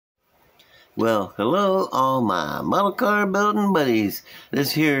Well, hello, all my model car building buddies.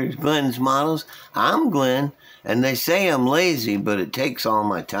 This here is Glenn's Models. I'm Glenn, and they say I'm lazy, but it takes all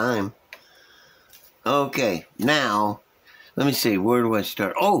my time. Okay, now, let me see, where do I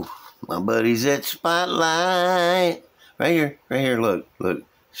start? Oh, my buddies at Spotlight. Right here, look.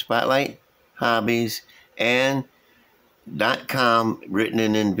 Spotlight, Hobbies, and .com written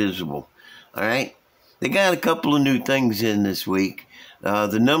in invisible. All right? They got a couple of new things in this week.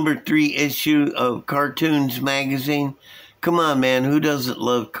 The number 3 issue of Cartoons Magazine. Come on, man, who doesn't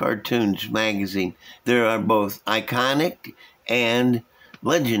love Cartoons Magazine? They are both iconic and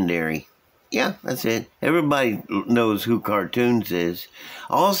legendary. Yeah, that's it. Everybody knows who Cartoons is.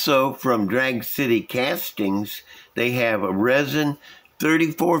 Also, from Drag City Castings, they have a resin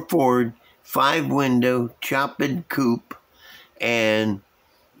 34 Ford 5-window chopped coupe, and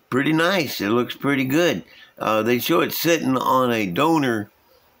pretty nice. It looks pretty good. They show it sitting on a donor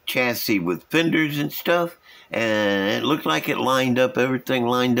chassis with fenders and stuff, and it looked like it lined up, everything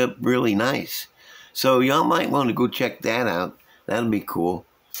lined up really nice. So y'all might want to go check that out. That'll be cool.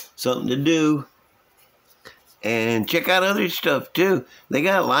 Something to do. And check out other stuff too. They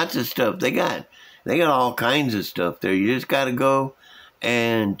got lots of stuff. They got all kinds of stuff there. You just got to go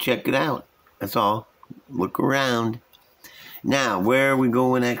and check it out. That's all. Look around. Now, where are we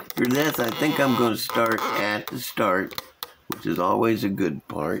going after this? I think I'm going to start at the start, which is always a good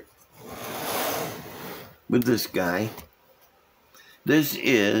part, with this guy. This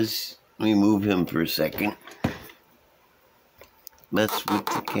is, let me move him for a second. Mess with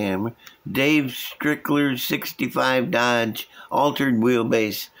the camera. Dave Strickler's 65 Dodge altered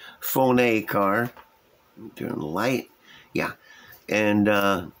wheelbase Phoné car. Turn the light. Yeah. And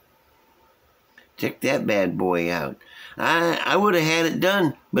check that bad boy out. I would have had it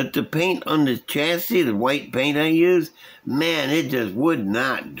done, but the paint on the chassis, the white paint I used, man, it just would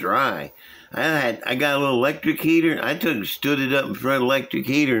not dry. I got a little electric heater. I stood it up in front of the electric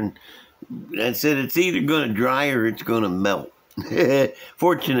heater, and I said it's either going to dry or it's going to melt.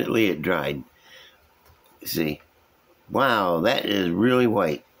 Fortunately, it dried. See, wow, that is really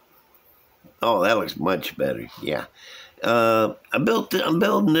white. Oh, that looks much better. Yeah. I'm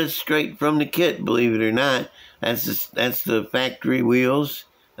building this straight from the kit, believe it or not. That's the factory wheels.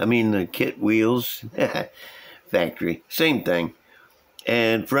 I mean the kit wheels. Factory. Same thing.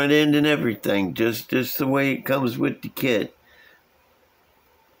 And front end and everything. Just the way it comes with the kit.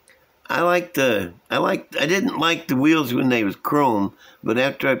 I didn't like the wheels when they was chrome, but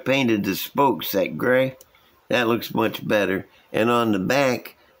after I painted the spokes that gray, that looks much better. And on the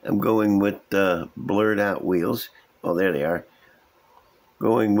back, I'm going with the blurred out wheels. Oh, there they are.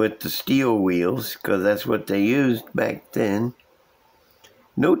 Going with the steel wheels, because that's what they used back then.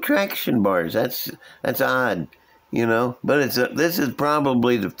 No traction bars. That's odd, you know. But this is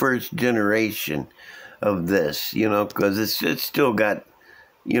probably the first generation of this, you know, because it's still got,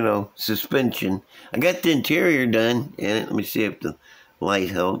 you know, suspension. I got the interior done, and let me see if the light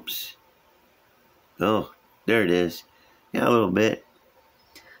helps. Oh, there it is. Yeah, a little bit.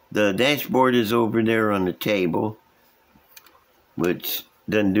 The dashboard is over there on the table, which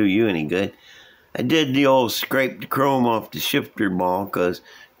doesn't do you any good. I did the old scrape the chrome off the shifter ball, because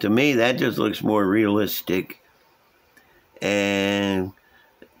to me that just looks more realistic. And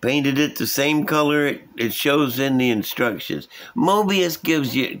painted it the same color it shows in the instructions. Mobius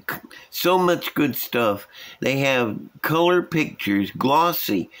gives you so much good stuff. They have color pictures,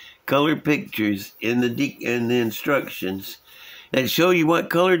 glossy color pictures in the instructions that show you what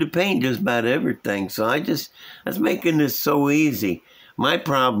color to paint just about everything. So that's making this so easy. My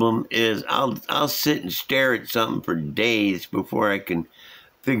problem is I'll sit and stare at something for days before I can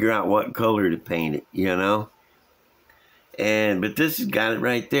figure out what color to paint it, you know? But this has got it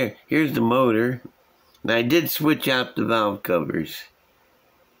right there. Here's the motor. And I did switch out the valve covers.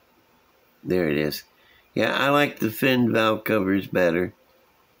 There it is. Yeah, I like the fin valve covers better.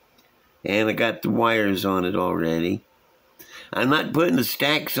 And I got the wires on it already. I'm not putting the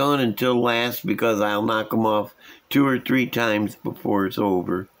stacks on until last because I'll knock them off 2 or 3 times before it's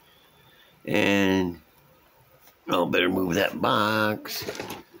over. And I'll better move that box.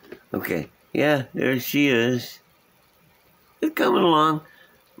 Okay, yeah, there she is. It's coming along.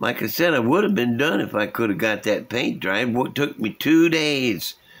 Like I said, I would have been done if I could have got that paint dry. It took me 2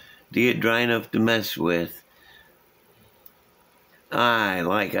 days to get dry enough to mess with. I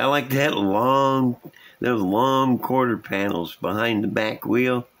like that those long quarter panels behind the back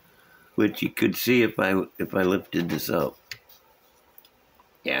wheel, which you could see if I lifted this up.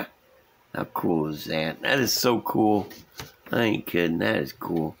 Yeah, how cool is that? That is so cool. I ain't kidding. That is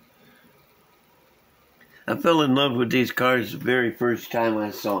cool. I fell in love with these cars the very first time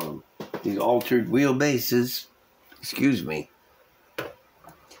I saw them. These altered wheelbases. Excuse me.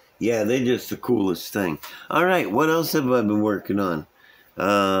 Yeah, they're just the coolest thing. All right, what else have I been working on?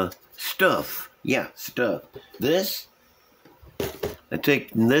 Stuff. Yeah, stuff. This, I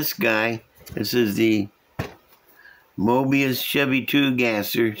take this guy. This is the Mobius Chevy 2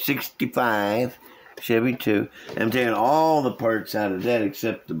 gasser, 65 Chevy 2. I'm taking all the parts out of that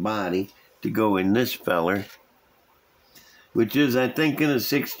except the body to go in this feller, which is, I think, in a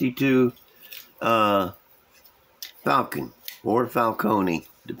 62 Falcon or Falcone,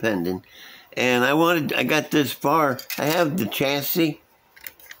 depending. And I got this far. I have the chassis,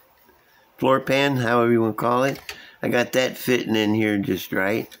 floor pan, however you want to call it. I got that fitting in here just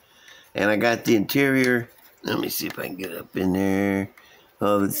right. And I got the interior. Let me see if I can get up in there.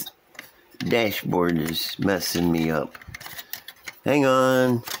 Oh, this dashboard is messing me up. Hang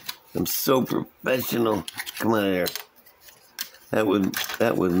on. I'm so professional. Come on there. That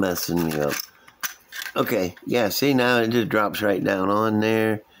was messing me up. Okay, yeah, see, now it just drops right down on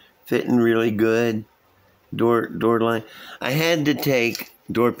there. Fitting really good. Door line. I had to take,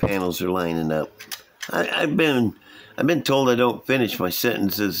 door panels are lining up. I've been told I don't finish my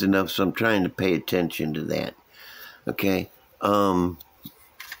sentences enough, so I'm trying to pay attention to that. Okay, let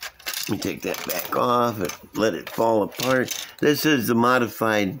me take that back off and let it fall apart. This is the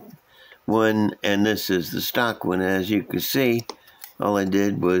modified one, and this is the stock one. As you can see, all I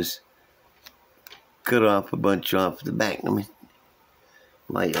did was cut off a bunch off the back. Let me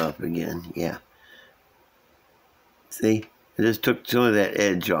light up again. Yeah. See? I just took some of that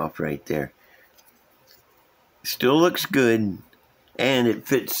edge off right there. Still looks good, and it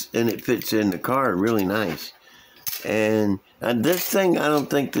fits in the car really nice. And this thing, I don't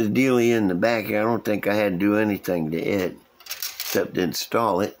think the dealie in the back, I don't think I had to do anything to it except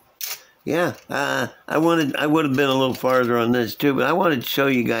install it. Yeah, I would have been a little farther on this too, but I wanted to show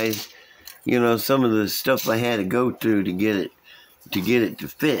you guys, you know, some of the stuff I had to go through to get it to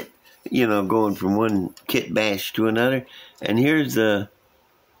fit, you know, going from one kit bash to another. And here's the,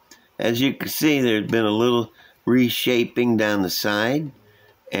 as you can see, there's been a little reshaping down the side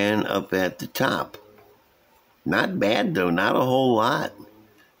and up at the top. Not bad though, not a whole lot,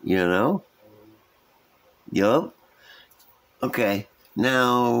 you know. Yup. Okay,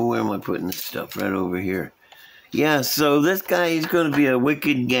 now where am I putting this stuff? Right over here. Yeah, so this guy is going to be a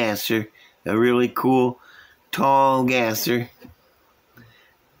wicked gasser, a really cool, tall gasser.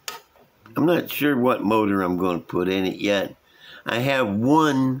 I'm not sure what motor I'm going to put in it yet. I have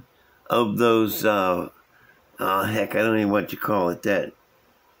one of those, oh heck, I don't even know what you call it, that.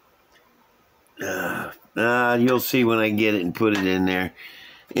 You'll see when I get it and put it in there.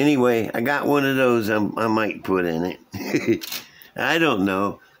 Anyway, I got one of those I might put in it. I don't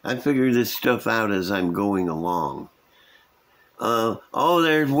know. I figure this stuff out as I'm going along. Oh,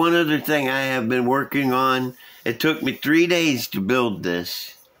 there's one other thing I have been working on. It took me 3 days to build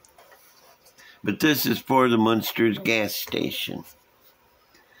this. But this is for the Munsters gas station.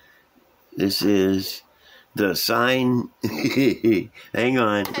 This is the sign. Hang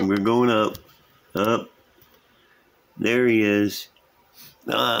on, we're going up. Up. There he is.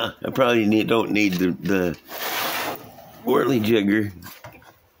 I probably don't need the whirly jigger.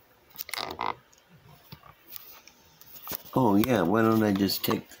 Oh yeah, why don't I just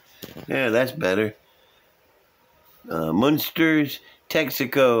take... Yeah, that's better. Munsters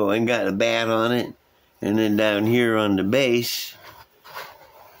Texaco, and got a bat on it. And then down here on the base,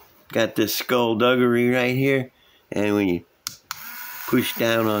 got this skullduggery right here. And when you push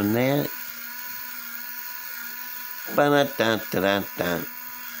down on that, ba-da-da-da-da-da,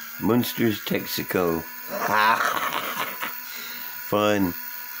 Munsters Texaco. Fun.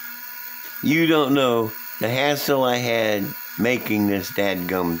 You don't know the hassle I had making this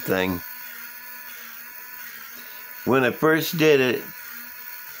dadgum thing. When I first did it,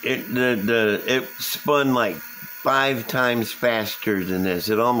 it spun like 5 times faster than this.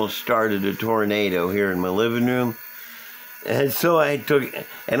 It almost started a tornado here in my living room. And so I took,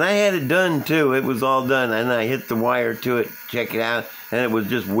 and I had it done too. It was all done, and I hit the wire to it, check it out, and it was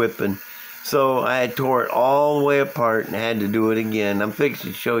just whipping. So I tore it all the way apart and had to do it again. I'm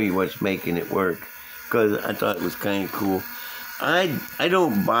fixing to show you what's making it work, because I thought it was kind of cool. I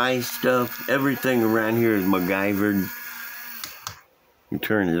don't buy stuff. Everything around here is MacGyvered. You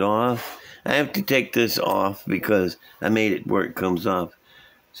turn it off. I have to take this off because I made it where it comes off.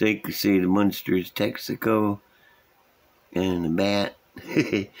 So you can see the Munsters Texaco and the bat.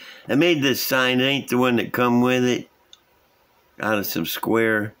 I made this sign. It ain't the one that come with it. Out of some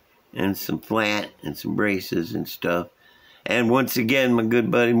square and some flat and some braces and stuff. And once again, my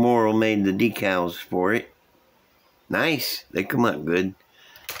good buddy Morrill made the decals for it. Nice. They come out good.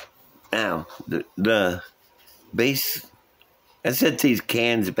 Now, the base, I set these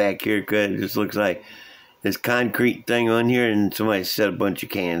cans back here because it just looks like this concrete thing on here, and somebody set a bunch of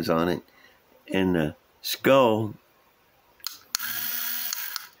cans on it. And the skull,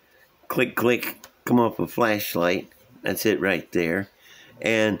 click, click, come off a flashlight. That's it right there.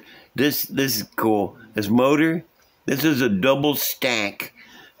 And this is cool. This motor, this is a double stack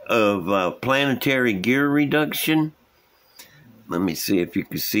of planetary gear reduction. Let me see if you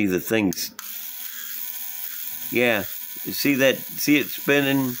can see the things. Yeah, you see that? See it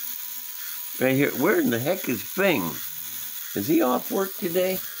spinning right here? Where in the heck is Fing? Is he off work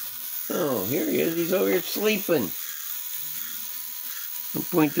today? Oh, here he is. He's over here sleeping. I'll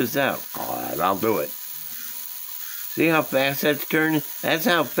point this out. All right, I'll do it. See how fast that's turning? That's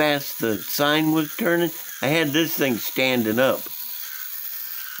how fast the sign was turning. I had this thing standing up.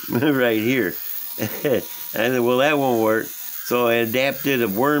 Right here. I said, well, that won't work. So I adapted a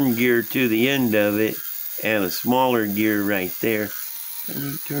worm gear to the end of it and a smaller gear right there. Can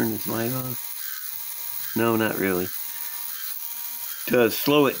you turn this light off? No, not really. To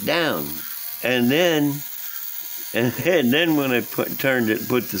slow it down. And then when I put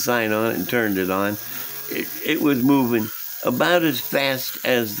the sign on it and turned it on, it was moving about as fast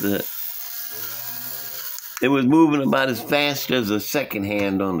as the second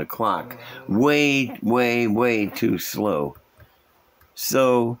hand on the clock. Way, way, way too slow.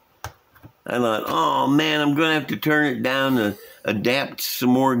 So I thought, oh man, I'm gonna have to turn it down to adapt some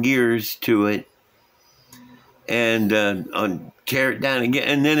more gears to it and tear it down again.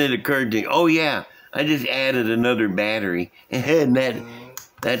 And then it occurred to me, oh yeah, I just added another battery, and that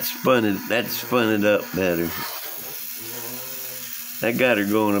spun it up better. That got her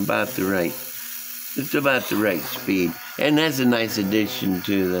going about the right. It's about the right speed. And that's a nice addition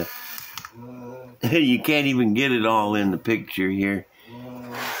to the... You can't even get it all in the picture here.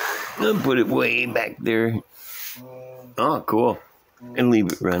 I'll put it way back there. Oh, cool. And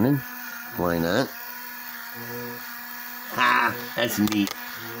leave it running. Why not? Ha! That's neat.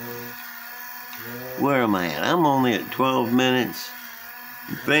 Where am I at? I'm only at 12 minutes.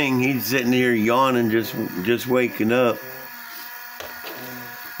 Thing, he's sitting here yawning, just waking up.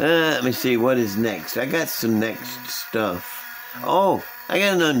 Let me see, what is next? I got some next stuff. Oh, I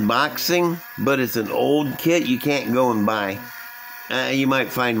got an unboxing, but it's an old kit you can't go and buy. You might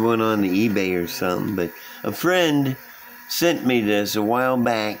find one on the eBay or something, but a friend sent me this a while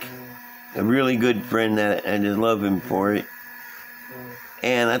back. A really good friend that I just love him for it.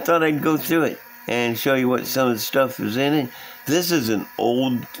 And I thought I'd go through it and show you what some of the stuff is in it. This is an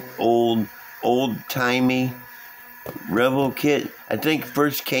old-timey Rebel kit. I think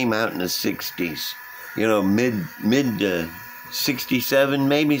first came out in the 60s. You know, mid to 67,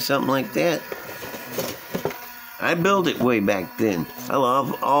 maybe, something like that. I built it way back then.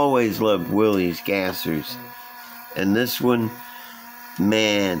 I've always loved Willys gassers. And this one,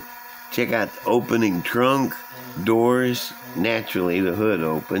 man, check out the opening trunk, doors. Naturally, the hood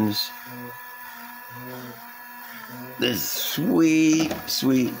opens. This sweet,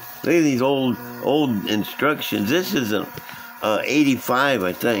 sweet. Look at these old instructions. This is a 85,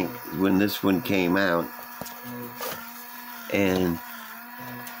 I think, when this one came out. And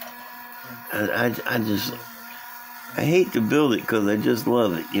I hate to build it because I just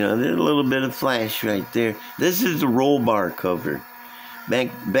love it. You know, there's a little bit of flash right there. This is the roll bar cover.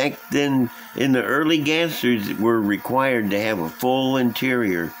 Back then, in the early gassers, were required to have a full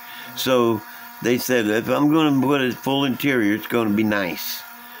interior. So they said, if I'm going to put a full interior, it's going to be nice.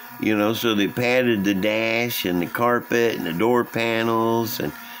 You know, so they padded the dash and the carpet and the door panels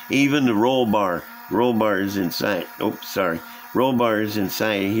and even the roll bar. Roll bar is inside. Oh, sorry. Roll bar is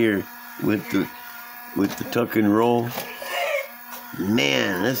inside here with the tuck and roll.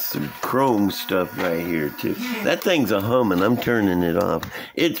 Man, that's some chrome stuff right here, too. That thing's a humming. I'm turning it off.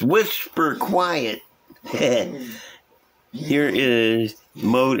 It's whisper quiet. Here is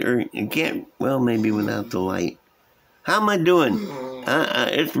motor. You can't, well, maybe without the light. How am I doing?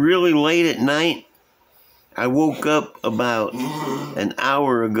 It's really late at night. I woke up about an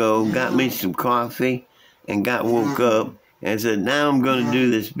hour ago, got me some coffee, and woke up, and said, now I'm going to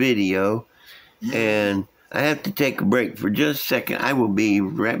do this video, and I have to take a break for just a second. I will be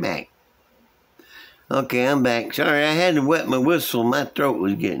right back. Okay, I'm back. Sorry, I had to wet my whistle. My throat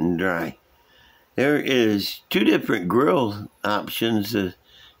was getting dry. There is 2 different grill options. This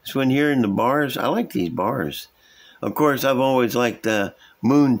one here in the bars. I like these bars. Of course, I've always liked the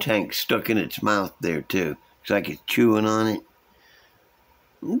moon tank stuck in its mouth there, too. It's like it's chewing on it.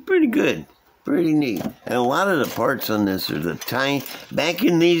 Pretty good. Pretty neat. And a lot of the parts on this are the tiny... Back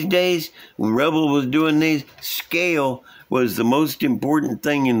in these days, when Rebel was doing these, scale was the most important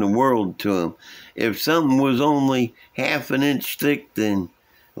thing in the world to him. If something was only half an inch thick, then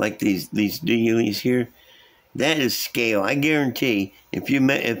like these dealies here, that is scale. I guarantee if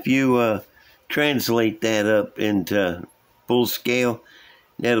you translate that up into full scale,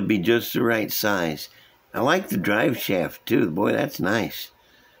 that'll be just the right size. I like the drive shaft too. Boy, that's nice.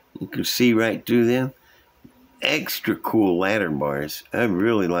 You can see right through them. Extra cool ladder bars. I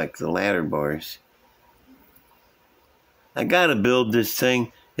really like the ladder bars. I gotta build this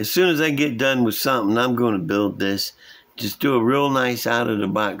thing. As soon as I get done with something, I'm going to build this. Just do a real nice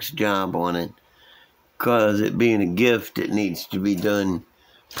out-of-the-box job on it. Because it being a gift, it needs to be done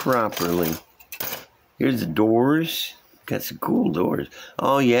properly. Here's the doors. Got some cool doors.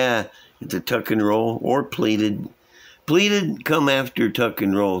 Oh, yeah. It's a tuck and roll or pleated. Pleated come after tuck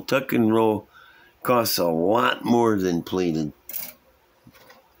and roll. Tuck and roll costs a lot more than pleated.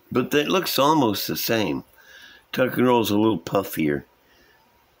 But that looks almost the same. Tuck and roll's a little puffier.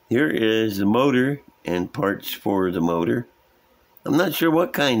 Here is the motor and parts for the motor. I'm not sure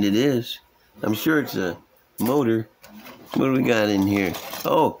what kind it is. I'm sure it's a motor. What do we got in here?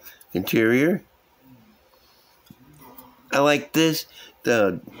 Oh, interior. I like this.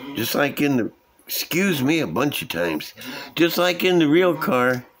 Just like in the... Excuse me a bunch of times. Just like in the real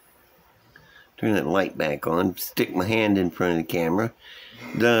car. Turn that light back on. Stick my hand in front of the camera.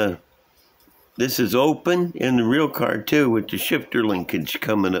 This is open in the real car too, with the shifter linkage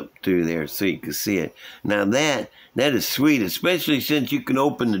coming up through there so you can see it. Now that is sweet, especially since you can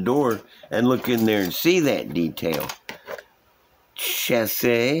open the door and look in there and see that detail.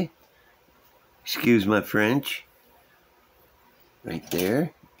 Chassis. Excuse my French. Right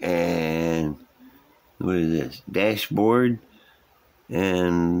there. And what is this? Dashboard.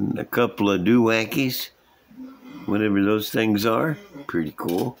 And a couple of doohickeys. Whatever those things are. Pretty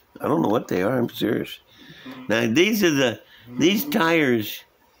cool. I don't know what they are. I'm serious. Now these tires,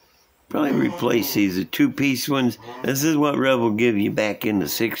 probably replace these. The two-piece ones. This is what Rebel give you back in the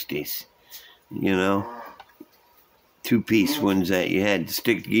 60s. You know? Two-piece ones that you had to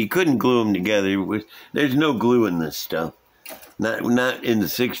stick. You couldn't glue them together. There's no glue in this stuff. Not in the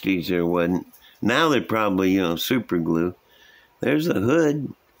 60s there wasn't. Now they're probably, super glue. There's a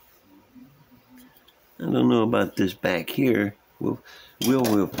hood. I don't know about this back here. We'll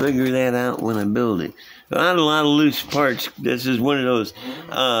figure that out when I build it. I had a lot of loose parts. This is one of those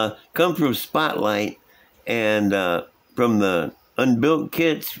come from Spotlight and from the unbuilt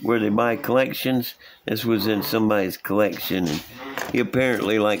kits where they buy collections. This was in somebody's collection, and he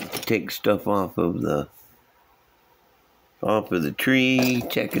apparently liked to take stuff off of the tree,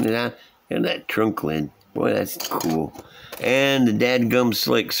 checking it out. And that trunk lid, boy, that's cool. And the dadgum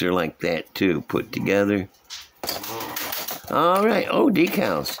slicks are like that too, put together. All right. Oh,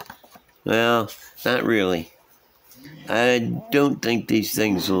 decals. Well, not really. I don't think these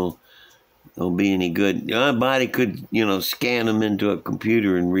things will be any good. Anybody could, scan them into a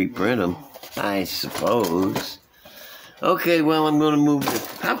computer and reprint them, I suppose. Okay, well, I'm going to move it.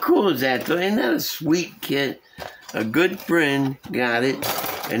 How cool is that, though? Isn't that a sweet kit? A good friend got it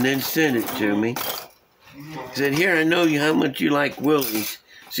and then sent it to me. He said, here, I know how much you like Willys.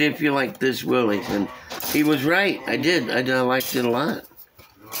 See if you like this Willys. And he was right. I did. I liked it a lot.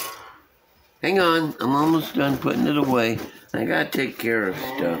 Hang on. I'm almost done putting it away. I got to take care of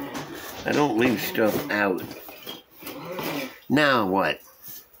stuff. I don't leave stuff out. Now what?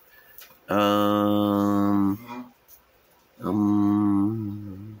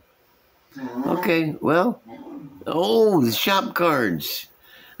 Okay, well. Oh, the shop cards.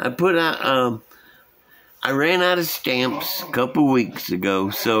 I put out, I ran out of stamps a couple weeks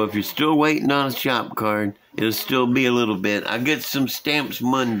ago, so if you're still waiting on a shop card, it'll still be a little bit. I'll get some stamps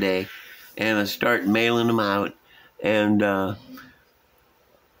Monday, and I start mailing them out. And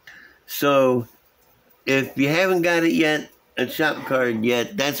so if you haven't got it yet, a shop card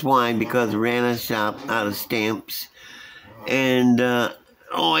yet, that's why, because I ran out of stamps. And,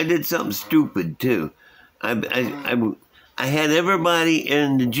 I did something stupid, too. I had everybody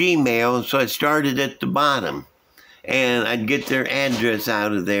in the Gmail, so I started at the bottom. And I'd get their address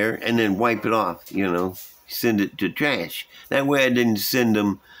out of there and then wipe it off, send it to trash. That way I didn't send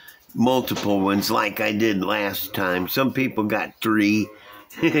them multiple ones like I did last time. Some people got 3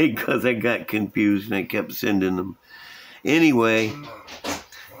 because I got confused and I kept sending them. Anyway,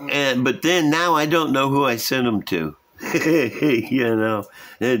 but then now I don't know who I sent them to.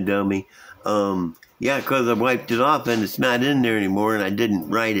 That dummy. Yeah, because I wiped it off and it's not in there anymore and I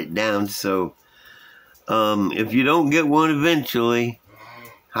didn't write it down. So, if you don't get one eventually,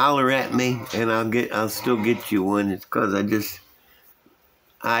 holler at me and I'll still get you one. It's because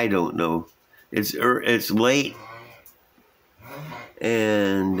I don't know. It's late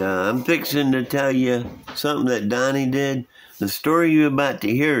And I'm fixing to tell you something that Donnie did. The story you're about to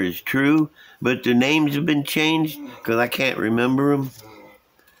hear is true, but the names have been changed because I can't remember them.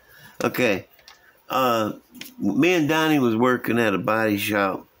 Okay. Me and Donnie was working at a body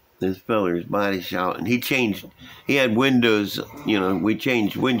shop, this feller's body shop, and he had windows, we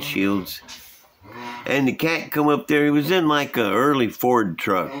changed windshields. And the cat come up there, he was in like an early Ford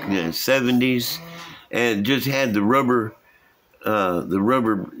truck, 70s, and just had the rubber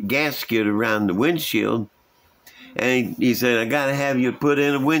gasket around the windshield. And he said, I gotta have you put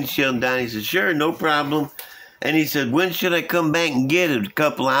in a windshield, Donnie. He said, sure, no problem. And he said, when should I come back and get it? A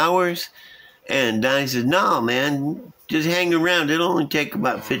couple hours? And Donnie said, no, man, just hang around. It'll only take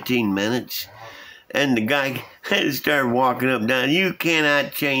about 15 minutes. And the guy started walking up and down. You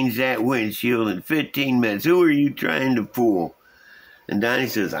cannot change that windshield in 15 minutes. Who are you trying to fool? And Donnie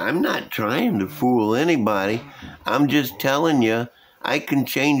says, I'm not trying to fool anybody. I'm just telling you, I can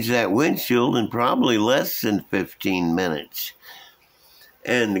change that windshield in probably less than 15 minutes.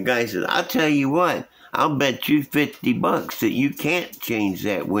 And the guy says, I'll tell you what, I'll bet you $50 that you can't change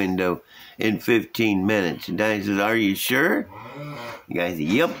that window in 15 minutes. And Donnie says, are you sure? The guy says,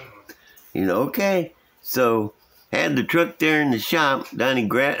 yep. Okay. So, had the truck there in the shop. Donnie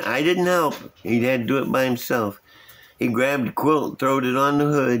I didn't help. He had to do it by himself. He grabbed the quilt, throwed it on the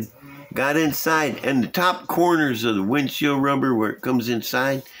hood, got inside, and the top corners of the windshield rubber where it comes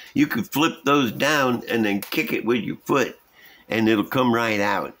inside, you could flip those down and then kick it with your foot, and it'll come right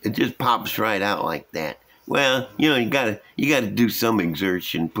out. It just pops right out like that. Well, you gotta do some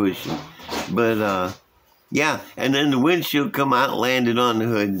exertion, pushing. But, yeah, and then the windshield come out, landed on the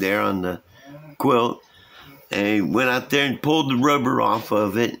hood there on the quilt, and he went out there and pulled the rubber off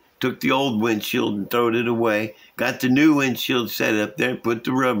of it, took the old windshield and throwed it away, got the new windshield set up there, put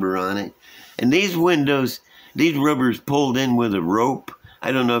the rubber on it. And these windows, these rubbers pulled in with a rope.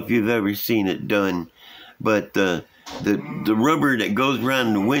 I don't know if you've ever seen it done, but the rubber that goes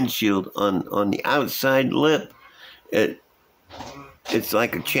around the windshield on the outside lip, it's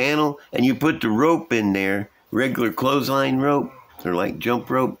like a channel, and you put the rope in there, regular clothesline rope, or like jump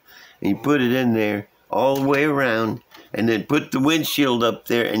rope, and you put it in there all the way around, and then put the windshield up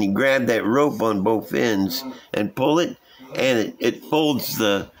there, and you grab that rope on both ends and pull it, and it folds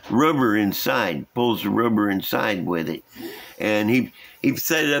the rubber inside, pulls the rubber inside with it. And he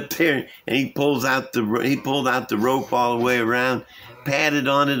set it up there, and he pulled out the rope all the way around, patted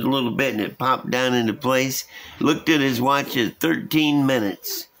on it a little bit, and it popped down into place. Looked at his watch at 13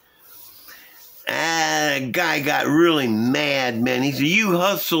 minutes. The guy got really mad, man. He said, you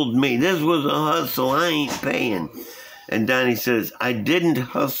hustled me. This was a hustle. I ain't paying. And Donnie says, I didn't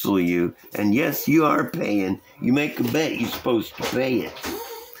hustle you. And yes, you are paying. You make a bet, you're supposed to pay it.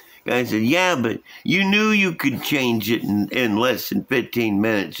 Guy said, yeah, but you knew you could change it in less than 15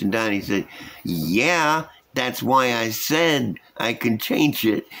 minutes. And Donnie said, yeah, that's why I said I can change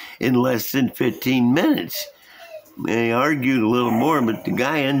it in less than 15 minutes. And they argued a little more, but the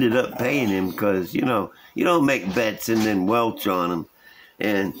guy ended up paying him because, you don't make bets and then welch on them.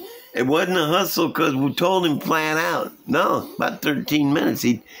 And it wasn't a hustle because we told him flat out. No, about 13 minutes.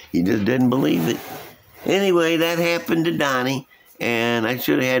 He just didn't believe it. Anyway, that happened to Donnie, and I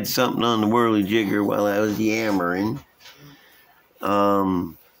should have had something on the whirly jigger while I was yammering.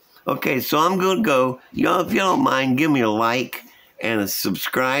 Okay, so I'm going to go. If you don't mind, give me a like and a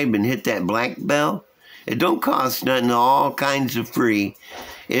subscribe and hit that black bell. It don't cost nothing, all kinds of free.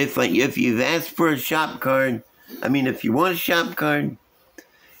 If you've asked for a shop card, if you want a shop card,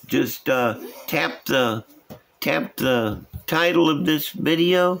 just tap the title of this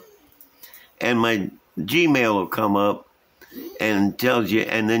video, and my Gmail will come up and tells you,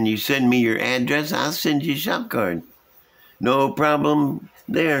 and then you send me your address, I'll send you a shop card. No problem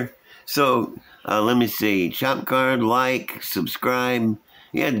there. So let me see, shop card, like, subscribe.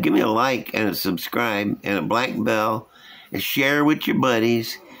 Yeah, give me a like and a subscribe and a black bell, and share with your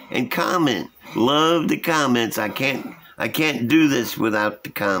buddies, and comment. Love the comments. I can't do this without the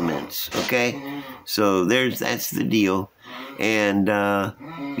comments, okay? So that's the deal. And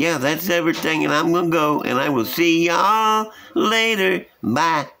yeah, that's everything, and I'm gonna go, and I will see y'all later.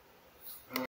 Bye.